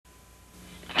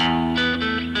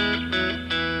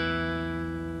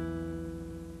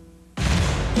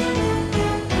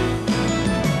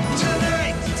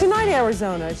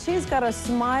Arizona. She's got a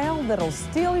smile that'll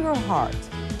steal your heart.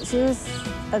 She was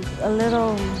a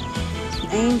little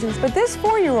angel. But this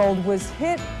 4-year-old was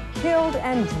hit, killed,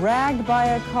 and dragged by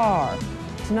a car.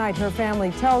 Tonight, her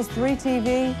family tells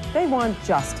 3TV they want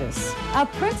justice. A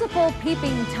principal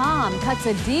peeping Tom cuts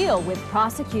a deal with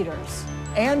prosecutors.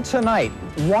 And tonight,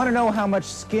 want to know how much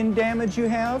skin damage you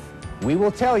have? We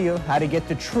will tell you how to get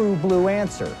the true blue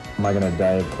answer. Am I going to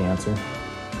die of cancer?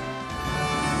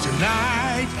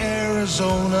 Tonight,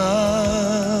 Arizona.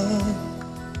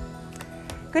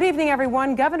 Good evening,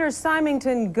 everyone. Governor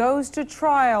Symington goes to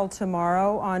trial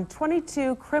tomorrow on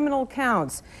 22 criminal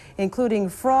counts, including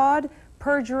fraud,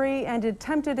 perjury, and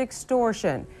attempted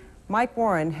extortion. Mike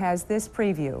Warren has this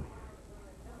preview.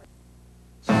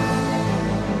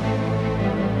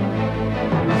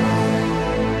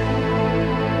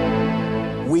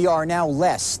 We are now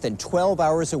less than 12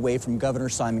 hours away from Governor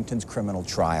Symington's criminal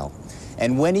trial.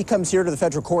 And when he comes here to the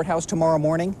federal courthouse tomorrow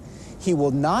morning, he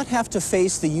will not have to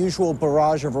face the usual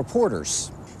barrage of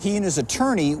reporters. He and his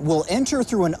attorney will enter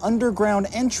through an underground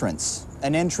entrance,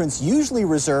 an entrance usually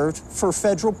reserved for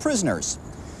federal prisoners.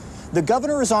 The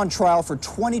governor is on trial for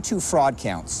 22 fraud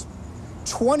counts.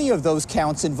 20 of those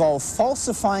counts involve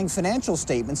falsifying financial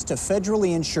statements to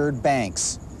federally insured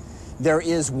banks. There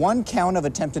is 1 count of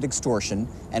attempted extortion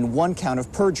and 1 count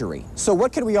of perjury. So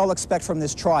what can we all expect from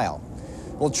this trial?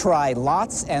 We'll try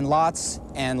lots and lots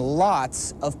and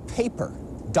lots of paper,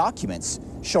 documents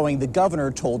showing the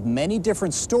governor told many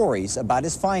different stories about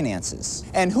his finances.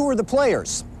 And who are the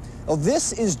players? Well,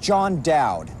 this is John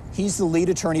Dowd. He's the lead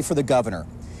attorney for the governor.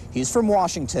 He's from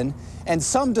Washington, and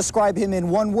some describe him in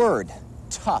one word: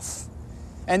 tough.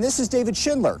 And this is David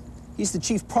Chandler. He's the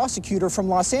chief prosecutor from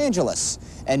Los Angeles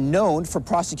and known for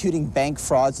prosecuting bank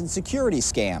frauds and security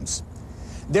scams.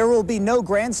 There will be no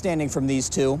grandstanding from these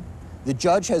two. The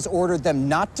judge has ordered them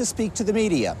not to speak to the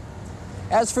media.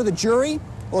 As for the jury,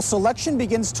 well, selection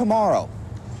begins tomorrow.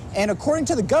 And according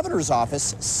to the governor's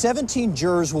office, 17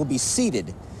 jurors will be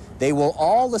seated. They will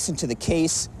all listen to the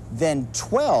case, then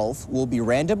 12 will be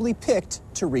randomly picked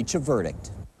to reach a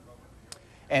verdict.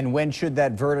 And when should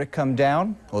that verdict come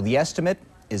down? Well, the estimate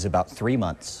is about 3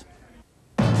 months.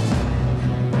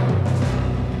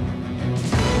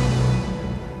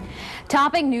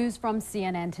 Topping news from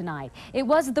CNN tonight. It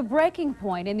was the breaking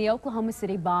point in the Oklahoma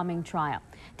City bombing trial.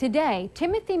 Today,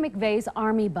 Timothy McVeigh's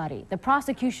Army buddy, the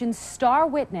prosecution's star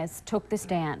witness, took the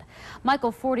stand.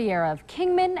 Michael Fortier of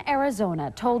Kingman,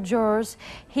 Arizona, told jurors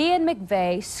he and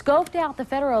McVeigh scoped out the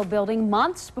federal building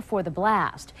months before the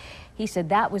blast. He said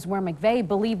that was where McVeigh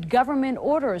believed government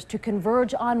orders to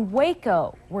converge on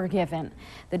Waco were given.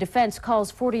 The defense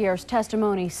calls Fortier's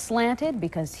testimony slanted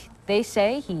because they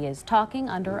say he is talking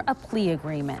under a plea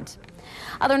agreement.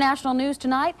 Other national news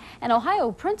tonight: an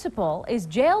Ohio principal is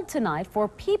jailed tonight for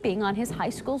peeping on his high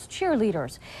school's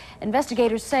cheerleaders.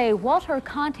 Investigators say Walter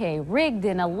Conte rigged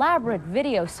an elaborate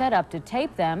video setup to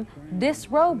tape them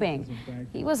disrobing.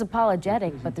 He was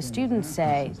apologetic, but the students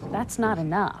say that's not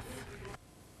enough.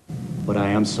 But I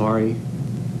am sorry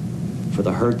for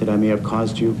the hurt that I may have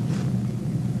caused you.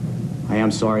 I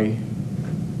am sorry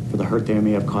for the hurt that I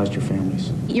may have caused your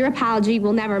families. Your apology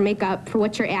will never make up for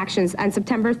what your actions on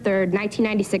September 3rd,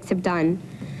 1996 have done.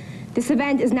 This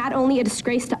event is not only a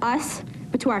disgrace to us,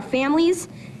 but to our families,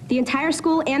 the entire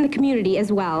school, and the community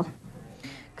as well.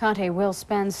 Conte will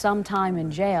spend some time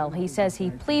in jail. He says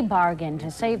he plea bargained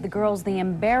to save the girls the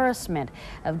embarrassment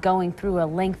of going through a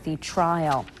lengthy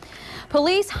trial.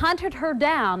 Police hunted her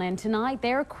down, and tonight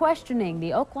they're questioning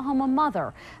the Oklahoma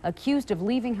mother accused of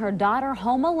leaving her daughter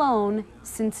home alone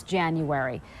since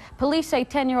January. Police say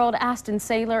 10-year-old Aston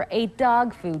Saylor ate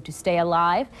dog food to stay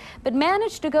alive, but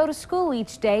managed to go to school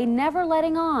each day, never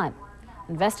letting on.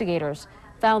 Investigators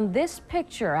found this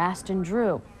picture Aston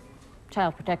drew.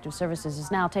 Child Protective Services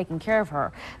is now taking care of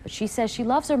her, but she says she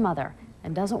loves her mother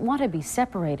and doesn't want to be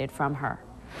separated from her.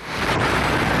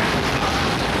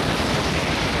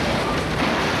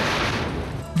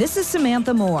 This is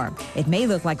Samantha Moore. It may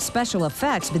look like special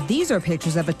effects, but these are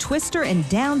pictures of a twister in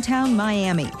downtown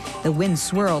Miami. The wind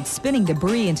swirled, spinning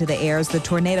debris into the air as the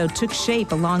tornado took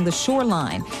shape along the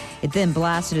shoreline. It then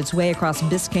blasted its way across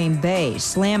Biscayne Bay,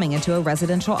 slamming into a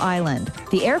residential island.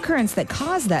 The air currents that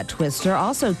caused that twister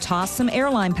also tossed some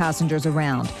airline passengers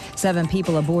around. 7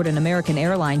 people aboard an American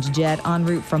Airlines jet en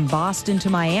route from Boston to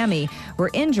Miami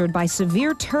were injured by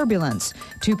severe turbulence.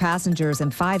 2 passengers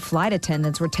and 5 flight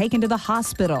attendants were taken to the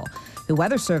hospital. The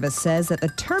Weather Service says that the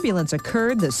turbulence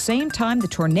occurred the same time the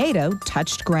tornado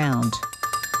touched ground.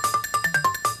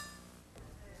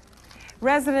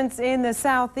 Residents in the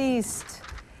southeast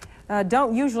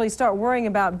don't usually start worrying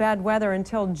about bad weather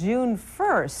until June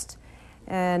 1st.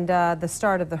 and the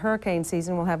start of the hurricane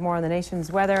season. We'll have more on the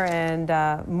nation's weather and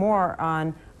more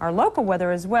on our local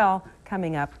weather as well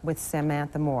coming up with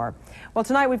Samantha Moore. Well,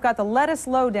 tonight we've got the lettuce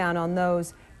lowdown on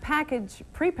those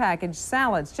prepackaged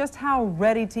salads. Just how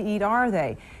ready to eat are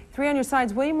they? 3 on your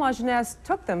side's William Lajeunesse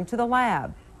took them to the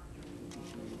lab.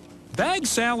 Bag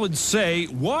salads say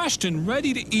washed and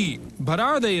ready to eat, but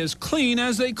are they as clean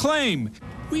as they claim?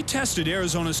 We tested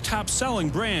Arizona's top-selling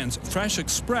brands, Fresh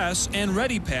Express and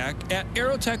Ready Pack, at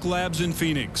Aerotech Labs in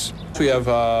Phoenix. We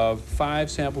have 5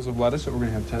 samples of lettuce that we're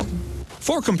going to have tested.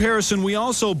 For comparison, we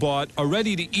also bought a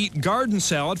ready-to-eat garden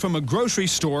salad from a grocery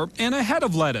store and a head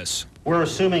of lettuce. We're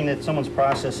assuming that someone's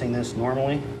processing this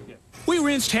normally. We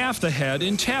rinsed half the head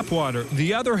in tap water,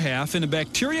 the other half in a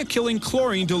bacteria-killing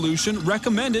chlorine dilution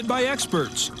recommended by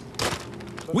experts.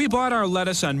 We bought our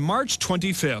lettuce on March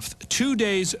 25th, 2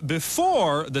 days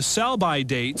before the sell-by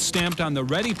date stamped on the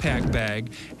Ready Pack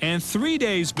bag, and 3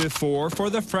 days before for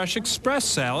the Fresh Express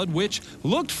salad, which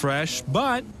looked fresh,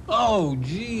 but... Oh,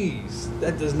 geez,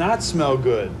 that does not smell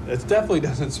good. It definitely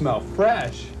doesn't smell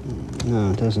fresh.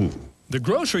 No, it doesn't. The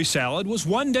grocery salad was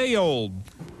 1 day old.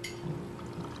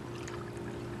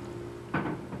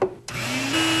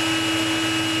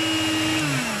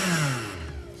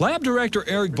 Lab Director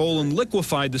Eric Boland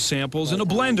liquefied the samples in a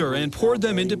blender and poured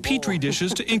them into Petri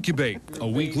dishes to incubate. A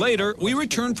week later, we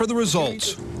returned for the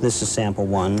results. This is sample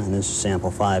 1 and this is sample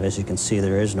 5. As you can see,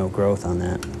 there is no growth on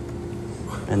that.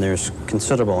 And there's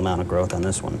considerable amount of growth on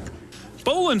this one.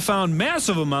 Boland found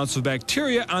massive amounts of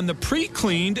bacteria on the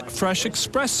pre-cleaned Fresh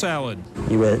Express salad.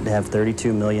 You would have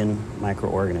 32 million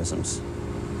microorganisms.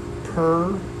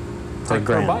 Per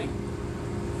gram. bite.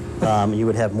 You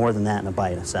would have more than that in a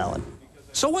bite of salad.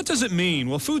 So what does it mean?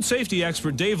 Well, food safety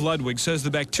expert Dave Ludwig says the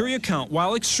bacteria count,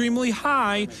 while extremely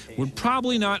high, would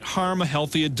probably not harm a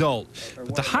healthy adult.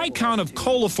 But the high count of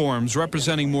coliforms,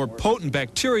 representing more potent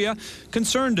bacteria,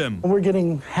 concerned him. We're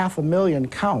getting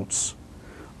 500,000 counts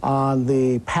on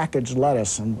the packaged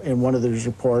lettuce in one of these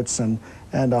reports, and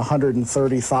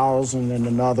 130,000 in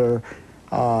another.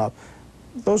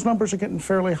 Those numbers are getting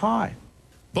fairly high.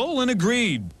 Boland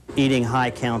agreed. Eating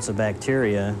high counts of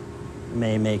bacteria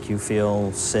may make you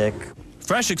feel sick.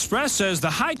 Fresh Express says the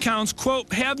high counts,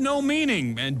 quote, have no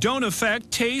meaning and don't affect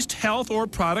taste, health, or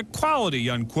product quality,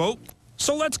 unquote.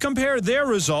 So let's compare their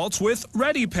results with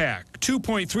Ready Pack.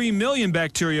 2.3 million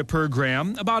bacteria per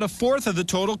gram, about 1/4 of the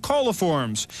total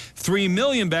coliforms. 3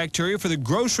 million bacteria for the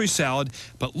grocery salad,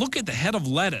 but look at the head of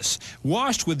lettuce.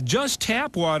 Washed with just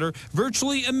tap water,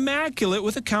 virtually immaculate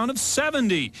with a count of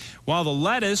 70. While the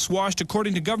lettuce, washed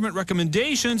according to government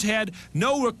recommendations, had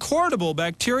no recordable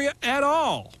bacteria at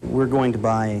all. We're going to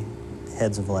buy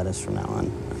heads of lettuce from now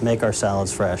on. Make our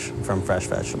salads fresh from fresh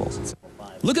vegetables.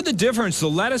 Look at the difference. The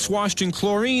lettuce washed in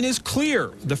chlorine is clear.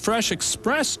 The Fresh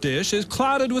Express dish is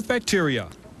clouded with bacteria.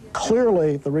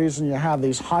 Clearly, the reason you have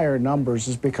these higher numbers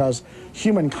is because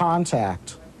human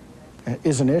contact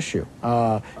is an issue.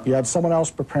 You had someone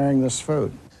else preparing this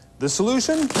food. The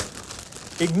solution?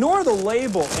 Ignore the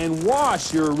label and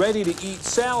wash your ready-to-eat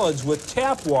salads with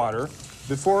tap water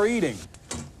before eating.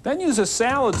 Then use a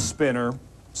salad spinner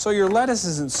so your lettuce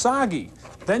isn't soggy.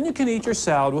 Then you can eat your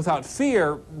salad without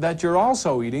fear that you're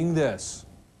also eating this.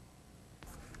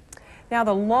 Now,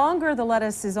 the longer the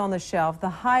lettuce is on the shelf, the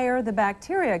higher the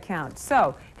bacteria count.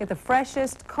 So, get the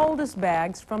freshest, coldest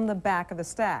bags from the back of the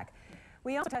stack.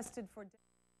 We also tested for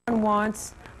everyone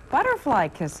wants butterfly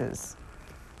kisses.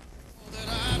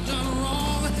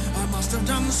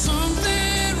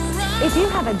 If you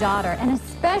have a daughter, and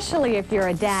especially if you're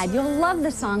a dad, you'll love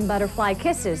the song Butterfly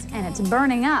Kisses, and it's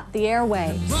burning up the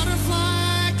airwaves.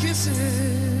 Butterfly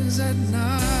kisses at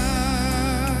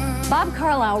night. Bob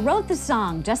Carlisle wrote the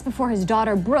song just before his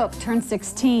daughter Brooke turned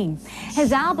 16.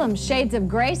 His album, Shades of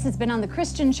Grace, has been on the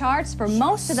Christian charts for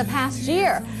most of the past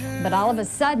year. But all of a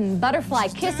sudden, Butterfly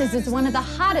Kisses is one of the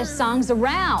hottest songs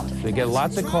around. They get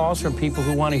lots of calls from people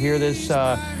who want to hear this,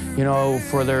 you know,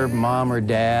 for their mom or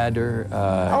dad or,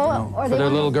 or for their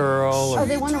little girl. Or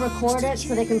they want to record it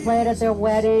so they can play it at their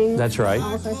wedding. That's right.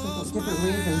 All sorts of different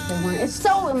reasons they want it. It's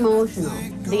so emotional.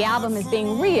 The album is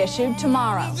being reissued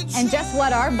tomorrow. And just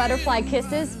what are Butterfly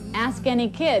Kisses? Ask any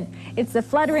kid. It's the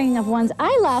fluttering of one's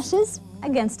eyelashes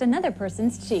against another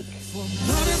person's cheek.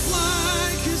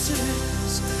 Butterfly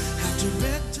kisses after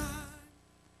bedtime.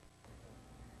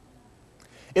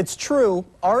 It's true,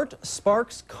 art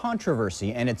sparks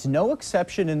controversy, and it's no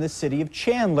exception in the city of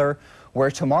Chandler, where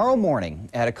tomorrow morning,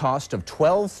 at a cost of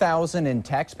 $12,000 in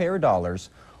taxpayer dollars,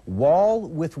 Wall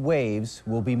with Waves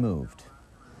will be moved.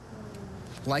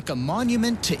 Like a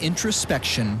monument to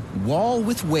introspection, Wall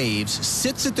with Waves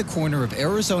sits at the corner of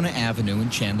Arizona Avenue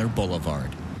and Chandler Boulevard.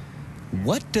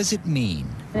 What does it mean?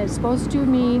 It's supposed to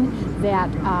mean that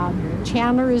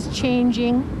Chandler is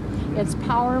changing. It's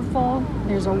powerful.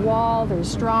 There's a wall,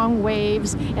 there's strong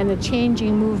waves, and the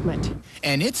changing movement.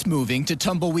 And it's moving to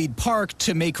Tumbleweed Park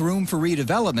to make room for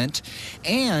redevelopment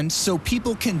and so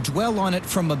people can dwell on it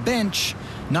from a bench,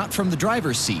 not from the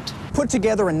driver's seat. Put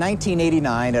together in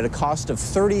 1989 at a cost of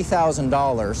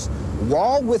 $30,000,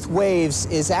 Wall with Waves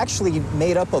is actually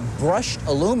made up of brushed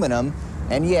aluminum,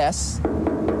 and yes,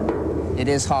 it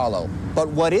is hollow. But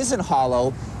what isn't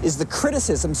hollow is the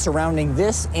criticism surrounding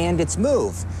this and its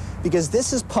move, because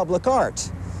this is public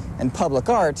art, and public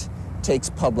art takes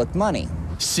public money.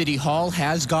 City Hall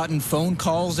has gotten phone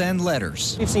calls and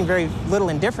letters. We've seen very little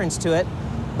indifference to it,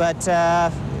 but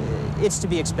it's to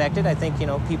be expected. I think, you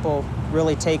know, people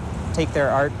really take their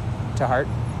art to heart,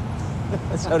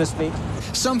 so to speak.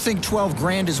 Some think 12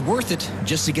 grand is worth it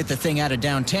just to get the thing out of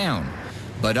downtown,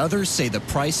 but others say the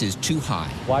price is too high.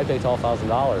 Why pay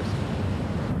 $12,000?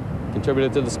 Contribute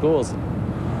it to the schools.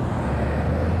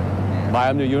 Buy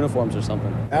them new uniforms or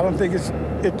something. I don't think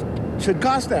it should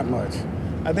cost that much.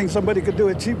 I think somebody could do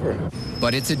it cheaper.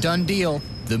 But it's a done deal.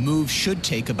 The move should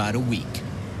take about a week.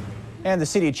 And the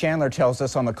city of Chandler tells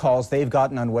us on the calls they've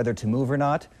gotten on whether to move or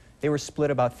not, they were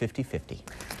split about 50-50.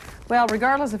 Well,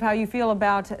 regardless of how you feel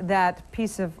about that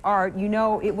piece of art, you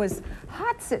know it was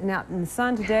hot sitting out in the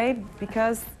sun today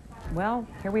because, well,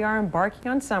 here we are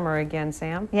embarking on summer again,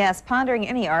 Sam. Yes, pondering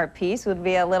any art piece would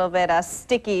be a little bit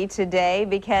sticky today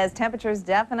because temperatures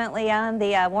definitely on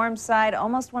the warm side,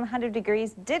 almost 100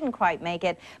 degrees, didn't quite make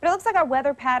it. But it looks like our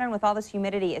weather pattern with all this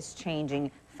humidity is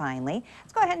changing. Finally,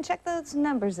 let's go ahead and check those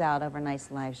numbers out over a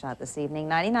nice live shot this evening.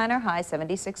 99 are high,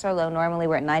 76 are low. Normally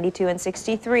we're at 92 and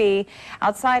 63.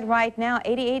 Outside right now,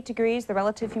 88 degrees. The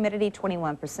relative humidity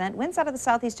 21%. Winds out of the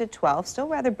southeast at 12. Still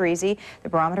rather breezy. The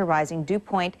barometer rising. Dew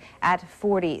point at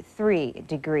 43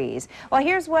 degrees. Well,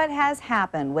 here's what has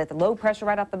happened with low pressure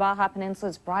right off the Baja Peninsula.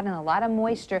 It's brought in a lot of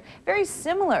moisture, very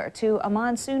similar to a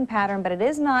monsoon pattern, but it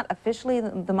is not officially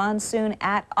the monsoon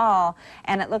at all.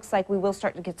 And it looks like we will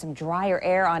start to get some drier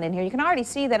air on in here. You can already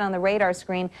see that on the radar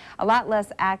screen, a lot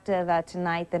less active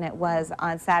tonight than it was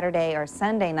on Saturday or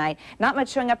Sunday night. Not much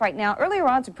showing up right now. Earlier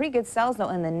on, some pretty good cells though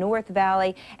in the North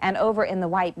Valley and over in the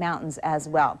White Mountains as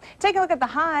well. Take a look at the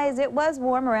highs. It was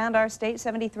warm around our state,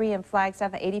 73 in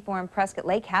Flagstaff, 84 in Prescott,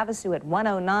 Lake Havasu at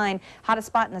 109. Hottest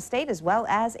spot in the state as well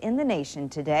as in the nation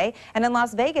today. And in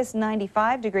Las Vegas,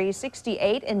 95 degrees,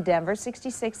 68 in Denver,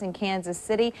 66 in Kansas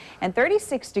City, and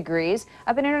 36 degrees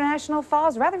up in International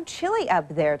Falls. Rather chilly up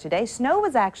there today. Snow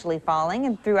was actually falling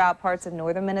and throughout parts of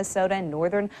northern Minnesota and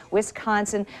northern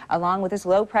Wisconsin along with this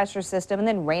low pressure system, and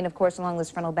then rain of course along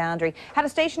this frontal boundary. Had a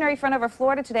stationary front over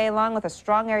Florida today along with a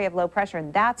strong area of low pressure,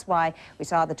 and that's why we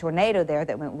saw the tornado there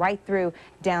that went right through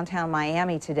downtown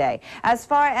Miami today. As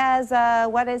far as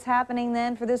what is happening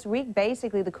then for this week,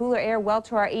 basically the cooler air well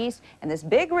to our east, and this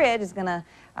big ridge is going to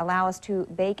allow us to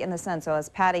bake in the sun. So as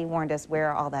Patti warned us,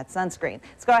 wear all that sunscreen.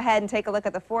 Let's go ahead and take a look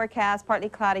at the forecast. Partly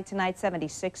cloudy tonight,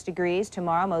 76 degrees.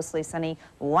 Tomorrow, mostly sunny,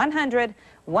 100,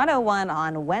 101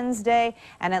 on Wednesday.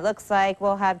 And it looks like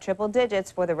we'll have triple digits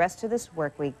for the rest of this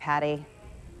work week, Patti.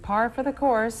 Par for the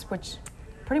course, which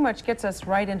pretty much gets us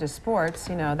right into sports,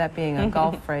 you know, that being a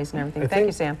golf phrase and everything. Thank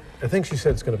you, Sam. I think she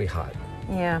said it's going to be hot.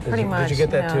 Yeah, pretty much. Did you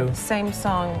get that too? Same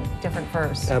song, different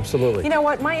verse. Absolutely. You know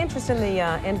what? My interest in the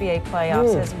NBA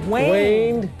playoffs has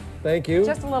waned. Thank you.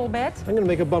 Just a little bit. I'm going to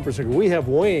make a bumper sticker. We have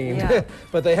waned, yeah.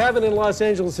 But they haven't in Los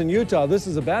Angeles and Utah. This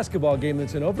is a basketball game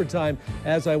that's in overtime.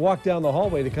 As I walk down the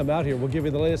hallway to come out here, we'll give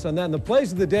you the latest on that. And the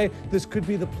plays of the day, this could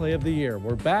be the play of the year.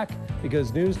 We're back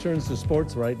because news turns to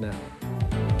sports right now.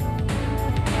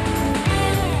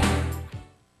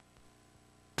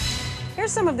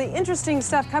 Here's some of the interesting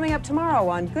stuff coming up tomorrow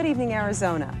on Good Evening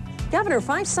Arizona. Governor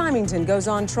Fife Symington goes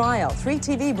on trial.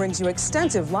 3TV brings you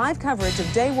extensive live coverage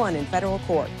of day one in federal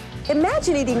court.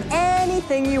 Imagine eating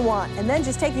anything you want and then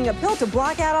just taking a pill to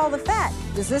block out all the fat.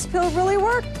 Does this pill really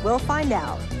work? We'll find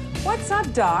out. What's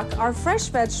up, Doc? Are fresh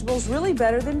vegetables really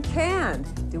better than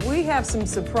canned? Do we have some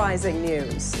surprising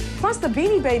news? Plus the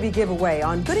Beanie Baby giveaway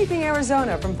on Good Evening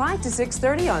Arizona from 5 to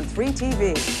 6:30 on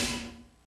 3TV.